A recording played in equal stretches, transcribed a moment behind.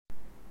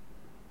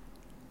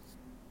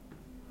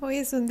Hoy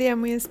es un día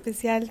muy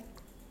especial.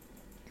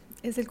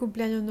 Es el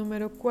cumpleaños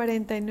número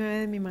 49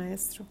 de mi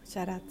maestro,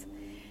 Sharat.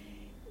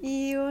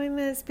 Y hoy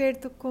me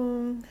despierto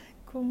con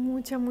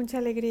mucha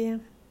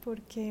alegría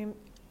porque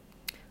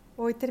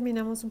hoy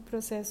terminamos un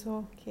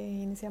proceso que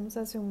iniciamos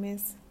hace un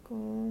mes con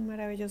un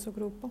maravilloso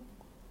grupo.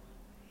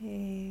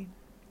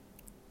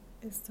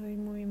 Estoy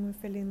muy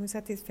feliz, muy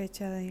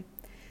satisfecha de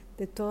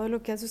todo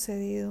lo que ha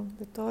sucedido,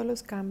 de todos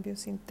los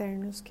cambios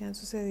internos que han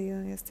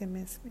sucedido en este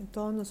mes, en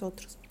todos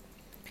nosotros.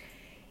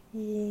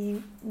 Y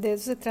de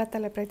eso se trata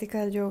la práctica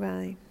del yoga,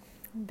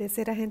 de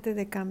ser agentes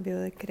de cambio,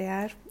 de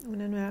crear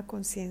una nueva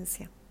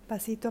conciencia,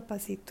 pasito a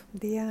pasito,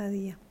 día a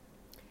día,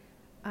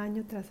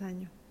 año tras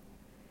año.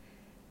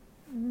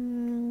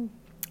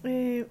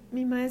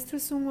 Mi maestro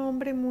es un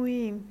hombre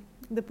muy,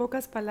 de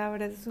pocas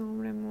palabras, es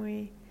un hombre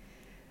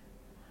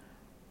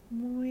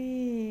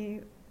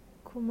muy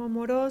como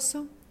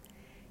amoroso.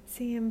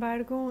 Sin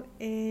embargo,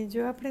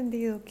 yo he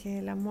aprendido que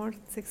el amor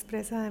se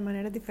expresa de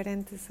maneras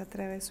diferentes a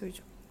través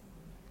suyo.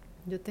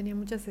 Yo tenía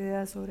muchas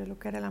ideas sobre lo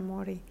que era el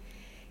amor y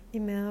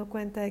me he dado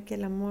cuenta de que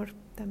el amor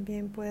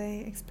también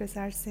puede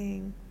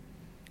expresarse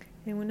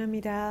en una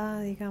mirada,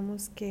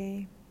 digamos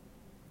que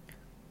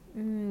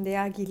de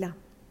águila.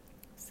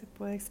 Se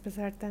puede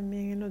expresar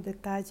también en los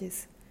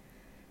detalles,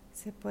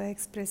 se puede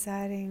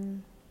expresar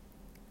en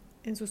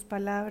sus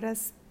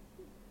palabras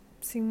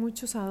sin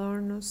muchos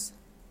adornos,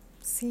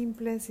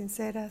 simples,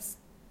 sinceras,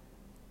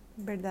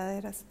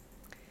 verdaderas.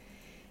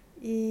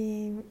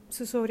 Y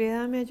su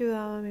sobriedad me ha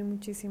ayudado a mí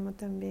muchísimo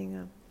también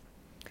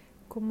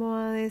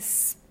a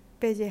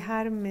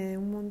despellejarme de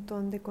un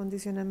montón de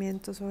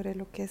condicionamientos sobre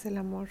lo que es el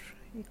amor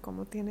y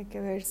cómo tiene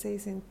que verse y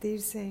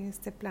sentirse en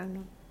este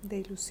plano de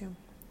ilusión.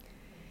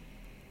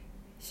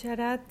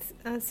 Sharat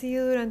ha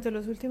sido durante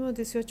los últimos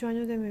 18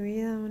 años de mi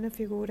vida una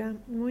figura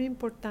muy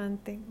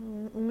importante,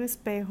 un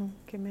espejo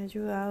que me ha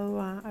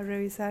ayudado a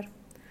revisar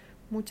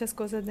muchas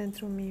cosas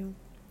dentro mío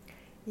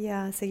y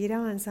a seguir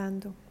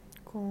avanzando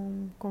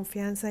con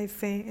confianza y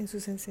fe en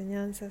sus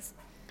enseñanzas,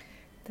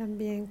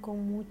 también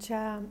con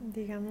mucha,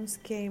 digamos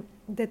que,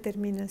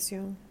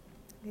 determinación.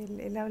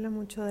 Él habla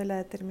mucho de la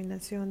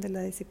determinación, de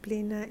la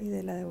disciplina y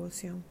de la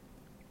devoción.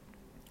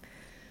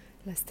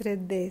 Las 3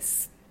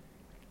 Ds.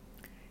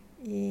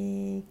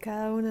 Y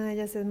cada una de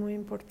ellas es muy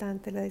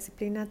importante. La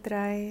disciplina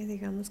trae,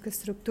 digamos que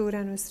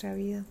estructura nuestra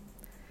vida.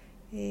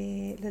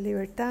 La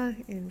libertad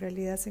en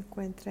realidad se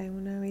encuentra en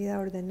una vida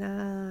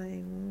ordenada,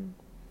 en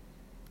un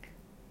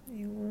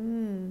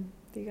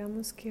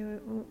digamos que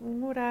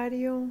un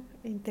horario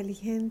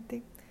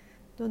inteligente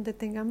donde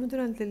tengamos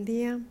durante el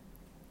día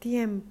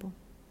tiempo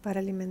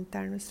para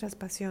alimentar nuestras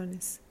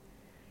pasiones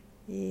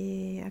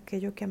y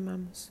aquello que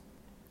amamos.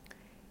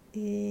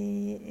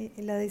 Y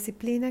la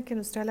disciplina que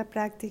nos trae la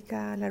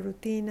práctica, la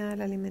rutina,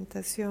 la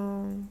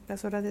alimentación,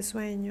 las horas de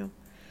sueño,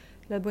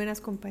 las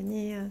buenas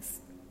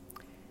compañías,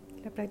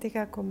 la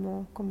práctica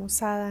como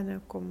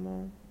sadhana,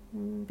 como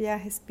un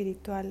viaje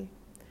espiritual,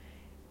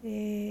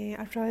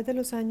 a través de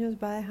los años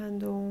va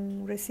dejando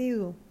un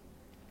residuo.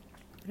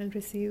 El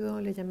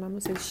residuo le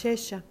llamamos el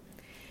shesha.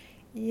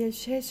 Y el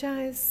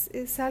shesha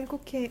es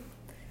algo que,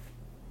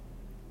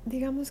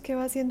 digamos que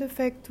va haciendo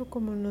efecto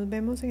como nos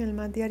vemos en el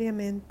mat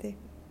diariamente,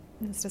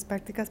 nuestras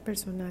prácticas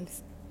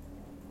personales.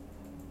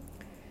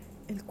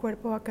 El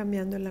cuerpo va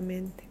cambiando la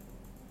mente.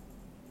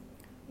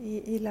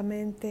 Y la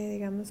mente,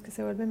 digamos que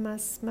se vuelve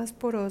más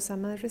porosa,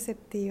 más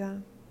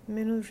receptiva,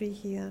 menos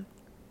rígida,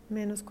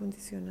 menos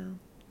condicionada.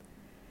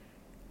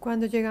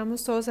 Cuando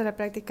llegamos todos a la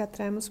práctica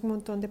traemos un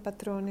montón de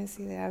patrones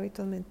y de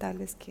hábitos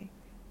mentales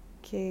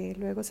que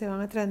luego se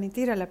van a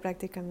transmitir a la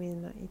práctica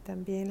misma, y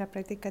también la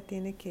práctica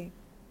tiene que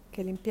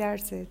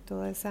limpiarse de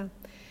toda esa,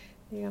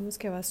 digamos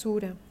que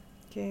basura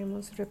que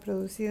hemos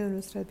reproducido en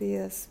nuestras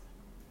vidas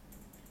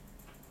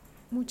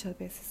muchas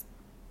veces,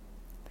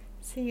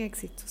 sin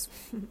éxitos.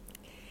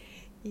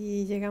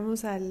 Y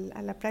llegamos a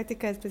la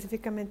práctica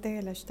específicamente en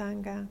el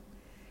Ashtanga.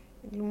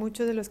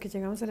 Muchos de los que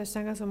llegamos a la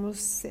Ashtanga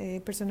somos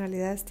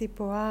personalidades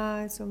tipo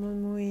A, somos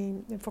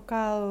muy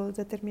enfocados,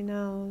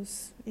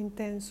 determinados,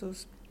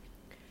 intensos,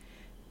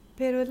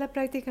 pero es la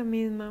práctica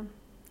misma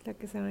la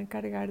que se va a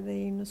encargar de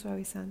irnos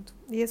suavizando.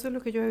 Y eso es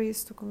lo que yo he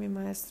visto con mi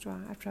maestro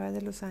a través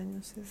de los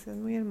años. Es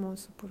muy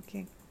hermoso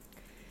porque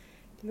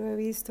lo he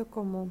visto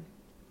como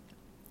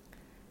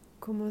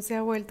se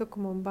ha vuelto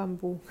como un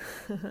bambú.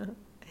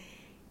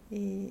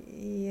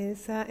 y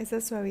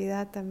esa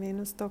suavidad también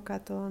nos toca a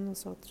todos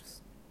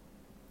nosotros.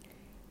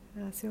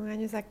 Hace un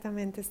año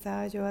exactamente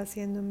estaba yo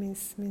haciendo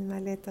mis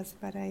maletas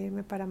para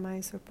irme para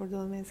Mysore por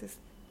 2 meses.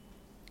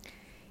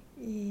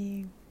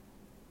 Y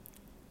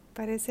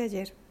parece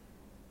ayer.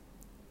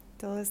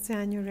 Todo este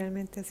año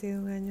realmente ha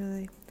sido un año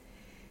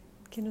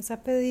que nos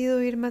ha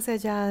pedido ir más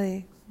allá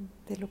de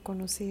lo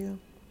conocido.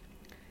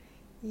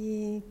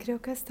 Y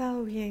creo que ha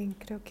estado bien.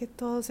 Creo que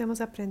todos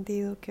hemos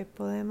aprendido que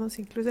podemos,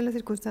 incluso en las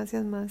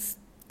circunstancias más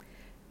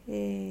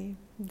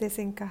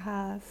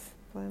desencajadas,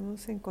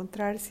 podemos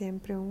encontrar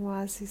siempre un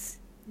oasis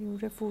y un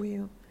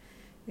refugio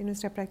en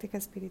nuestra práctica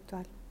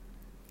espiritual.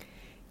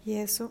 Y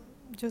eso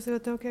yo se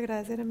lo tengo que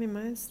agradecer a mi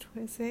maestro,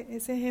 ese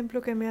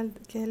ejemplo que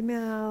él me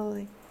ha dado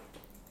de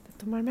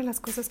tomarme las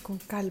cosas con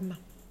calma,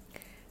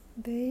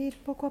 de ir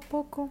poco a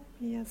poco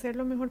y hacer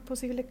lo mejor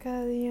posible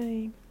cada día.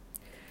 Y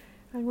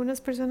a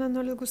algunas personas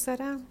no les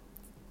gustará,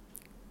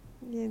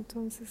 y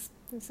entonces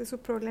ese es su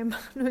problema,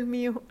 no el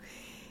mío.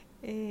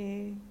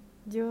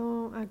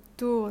 Yo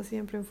actúo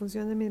siempre en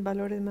función de mis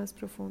valores más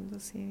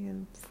profundos y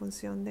en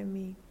función de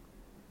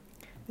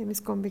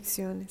mis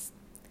convicciones.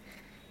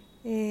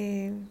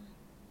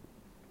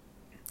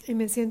 Y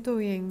me siento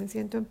bien, me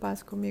siento en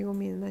paz conmigo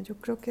misma. Yo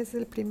creo que ese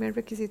es el primer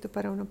requisito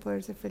para uno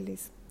poder ser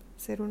feliz,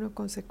 ser uno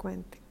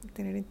consecuente,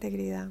 tener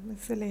integridad.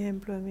 Ese es el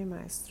ejemplo de mi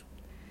maestro.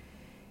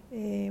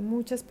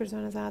 Muchas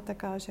personas han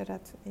atacado a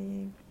Sharat.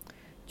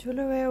 Yo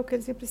lo veo que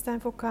él siempre está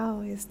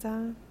enfocado y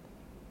está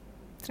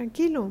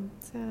tranquilo.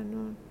 O sea,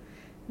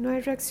 no hay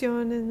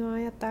reacciones, no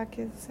hay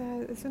ataques. O sea,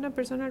 es una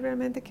persona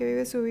realmente que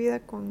vive su vida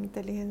con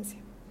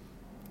inteligencia.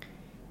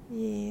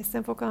 Y está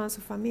enfocado en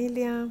su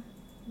familia.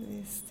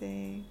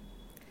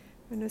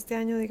 Bueno, este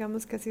año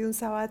digamos que ha sido un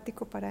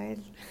sabático para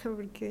él,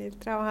 porque él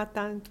trabaja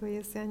tanto y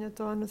este año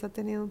todo nos ha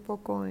tenido un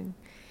poco en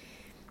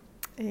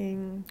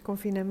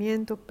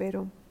confinamiento,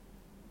 pero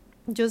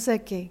yo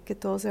sé que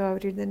todo se va a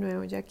abrir de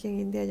nuevo. Ya aquí en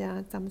India ya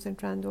estamos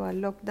entrando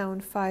al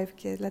Lockdown 5,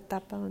 que es la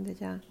etapa donde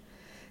ya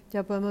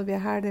podemos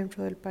viajar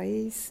dentro del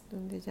país,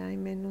 donde ya hay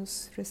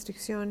menos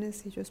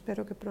restricciones, y yo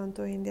espero que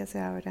pronto India se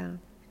abra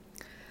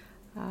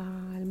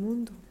al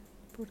mundo,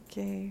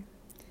 porque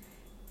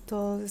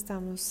todos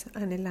estamos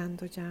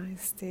anhelando ya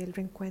el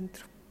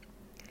reencuentro.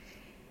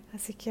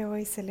 Así que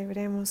hoy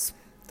celebremos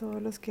todos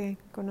los que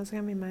conocen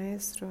a mi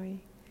maestro y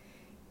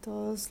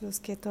todos los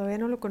que todavía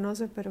no lo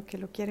conocen pero que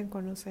lo quieren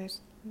conocer.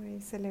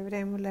 Hoy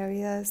celebremos la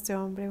vida de este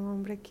hombre, un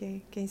hombre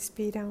que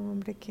inspira, un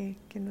hombre que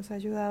nos ha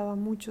ayudado a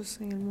muchos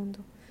en el mundo,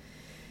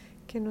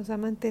 que nos ha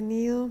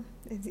mantenido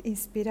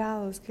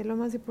inspirados, que es lo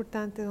más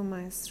importante de un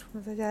maestro,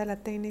 más allá de la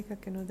técnica,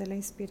 que nos dé la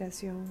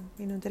inspiración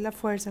y nos dé la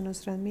fuerza, nos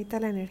transmita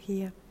la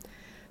energía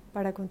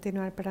para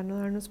continuar, para no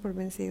darnos por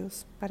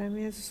vencidos. Para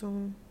mí eso es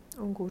un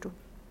gurú.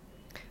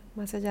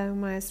 Más allá de un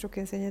maestro que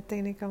enseña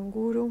técnica, un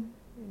gurú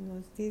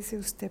nos dice: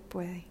 usted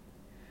puede,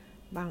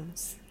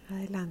 vamos,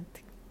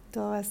 adelante,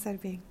 todo va a estar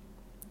bien,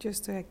 yo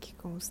estoy aquí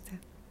con usted.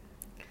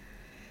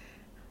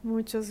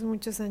 Muchos,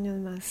 muchos años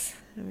más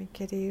a mi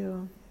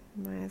querido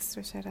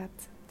maestro Sharat.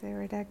 De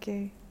verdad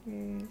que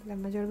la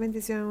mayor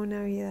bendición en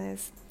una vida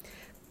es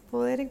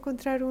poder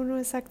encontrar uno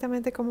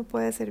exactamente cómo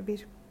puede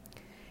servir.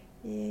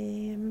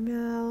 Y a mí me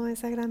ha dado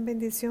esa gran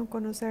bendición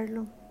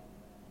conocerlo.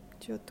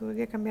 Yo tuve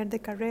que cambiar de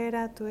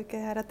carrera, tuve que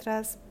dejar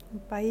atrás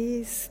un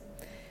país,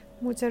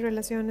 muchas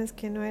relaciones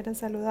que no eran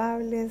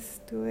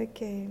saludables, tuve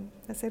que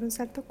hacer un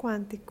salto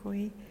cuántico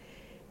y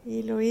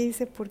lo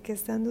hice porque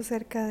estando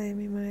cerca de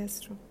mi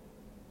maestro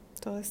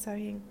todo está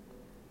bien.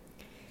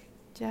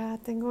 Ya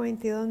tengo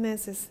 22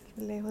 meses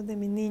lejos de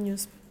mis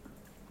niños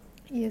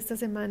y esta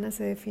semana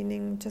se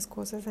definen muchas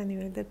cosas a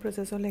nivel del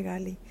proceso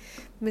legal y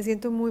me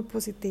siento muy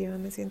positiva,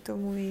 me siento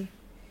muy,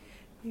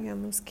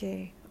 digamos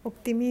que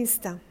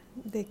optimista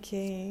de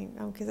que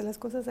aunque las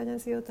cosas hayan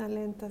sido tan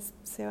lentas,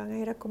 se van a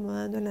ir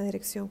acomodando en la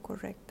dirección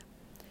correcta.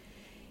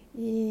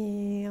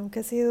 Y aunque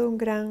ha sido un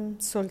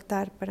gran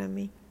soltar para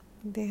mí,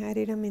 dejar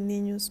ir a mis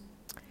niños,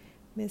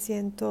 me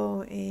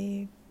siento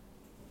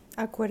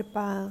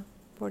acuerpada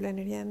por la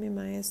energía de mi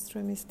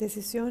maestro, de mis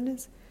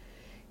decisiones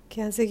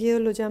que han seguido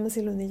los llamas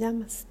y los ni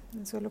llamas.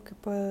 Eso es lo que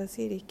puedo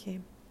decir, y que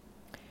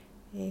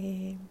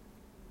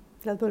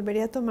las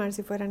volvería a tomar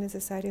si fuera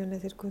necesario en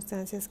las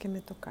circunstancias que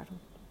me tocaron.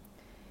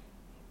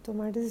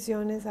 Tomar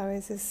decisiones a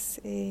veces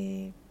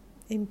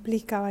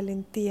implica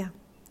valentía,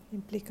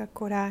 implica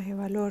coraje,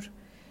 valor,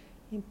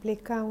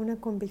 implica una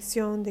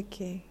convicción de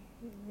que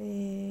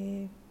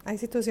hay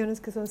situaciones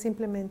que son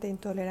simplemente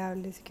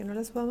intolerables y que no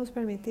las podemos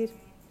permitir.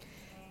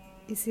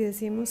 Y si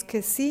decimos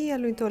que sí a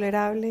lo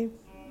intolerable,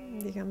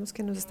 digamos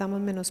que nos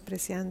estamos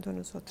menospreciando a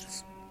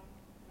nosotros.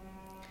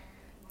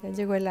 Ya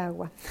llegó el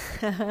agua.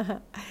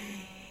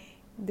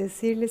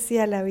 Decirle sí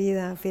a la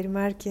vida,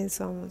 afirmar quién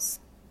somos,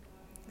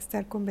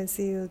 estar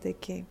convencidos de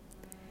que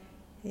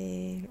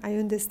hay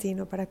un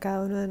destino para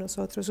cada uno de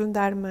nosotros, un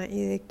dharma,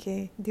 y de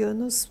que Dios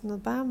nos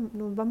va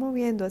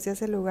moviendo hacia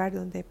ese lugar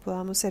donde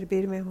podamos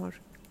servir mejor.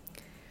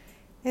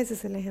 Ese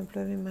es el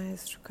ejemplo de mi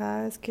maestro.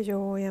 Cada vez que yo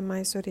voy a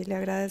Mysore y le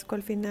agradezco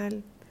al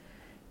final,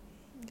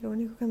 lo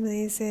único que me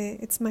dice: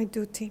 it's my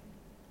duty,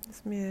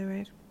 es mi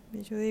deber.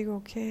 Y yo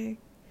digo: qué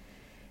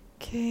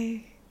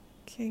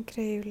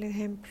increíble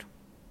ejemplo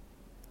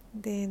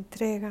de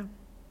entrega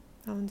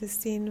a un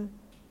destino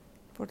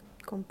por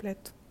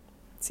completo,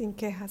 sin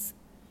quejas,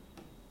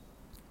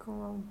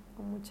 con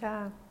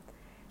mucha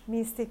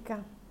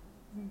mística,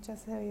 mucha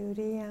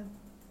sabiduría,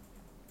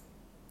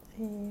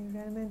 y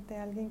realmente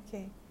alguien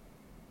que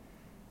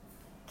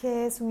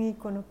es un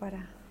ícono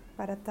para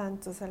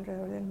tantos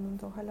alrededor del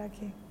mundo. Ojalá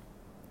que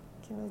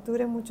nos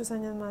dure muchos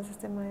años más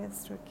este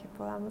maestro, que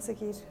podamos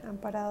seguir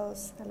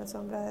amparados a la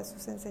sombra de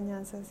sus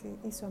enseñanzas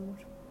y su amor.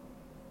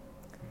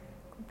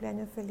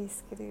 Cumpleaños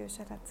feliz, querido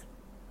Sharat.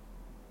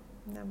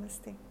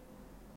 Namaste.